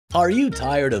Are you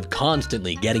tired of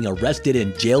constantly getting arrested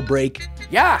and jailbreak?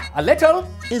 Yeah, a little.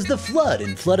 Is the flood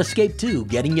in Flood Escape 2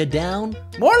 getting you down?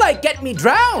 More like get me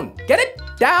drowned. Get it?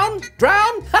 Down?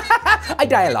 Drown? I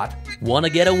die a lot. Wanna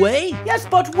get away? Yes,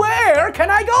 but where can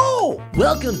I go?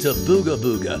 Welcome to Booga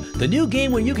Booga, the new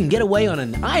game where you can get away on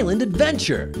an island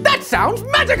adventure. That sounds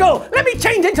magical! Let me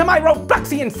change into my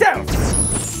Robloxian self!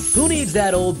 Who needs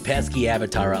that old pesky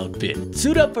avatar outfit?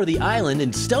 Suit up for the island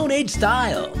in Stone Age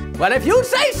style. Well, if you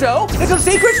say so. Little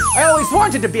secret, I always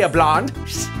wanted to be a blonde.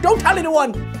 Shh, don't tell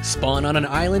anyone. Spawn on an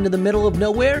island in the middle of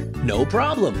nowhere? No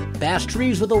problem. Bash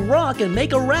trees with a rock and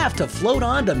make a raft to float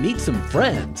on to meet some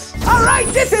friends. All right,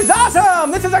 this is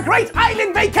awesome! This is a great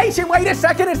island vacation. Wait a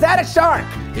second, is that a shark?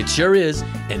 It sure is,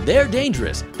 and they're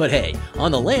dangerous. But hey,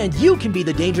 on the land, you can be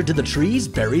the danger to the trees,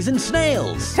 berries, and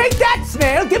snails. Take that,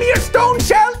 snail! Give me your stone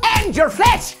shell and your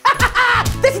flesh!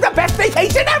 This is the best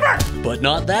vacation ever! But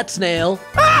not that snail.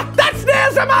 Ah! That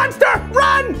snail's a monster!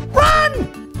 Run!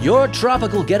 Run! Your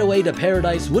tropical getaway to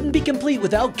paradise wouldn't be complete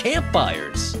without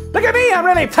campfires. Look at me, I'm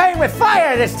really playing with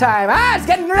fire this time, huh? It's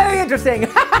getting really interesting.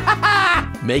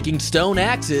 Making stone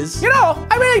axes. You know,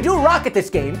 I really do rock at this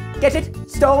game. Get it?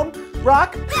 Stone,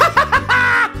 rock.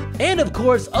 And of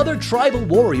course, other tribal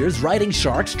warriors riding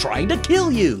sharks trying to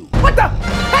kill you. What the?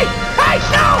 Hey! Hey!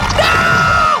 No! No!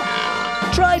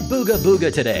 Try Booga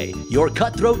Booga today. Your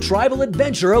cutthroat tribal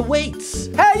adventure awaits.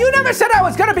 Hey, you never said I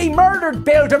was gonna be murdered,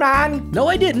 Builderman. No,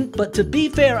 I didn't, but to be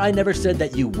fair, I never said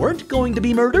that you weren't going to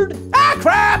be murdered. Ah,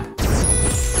 crap!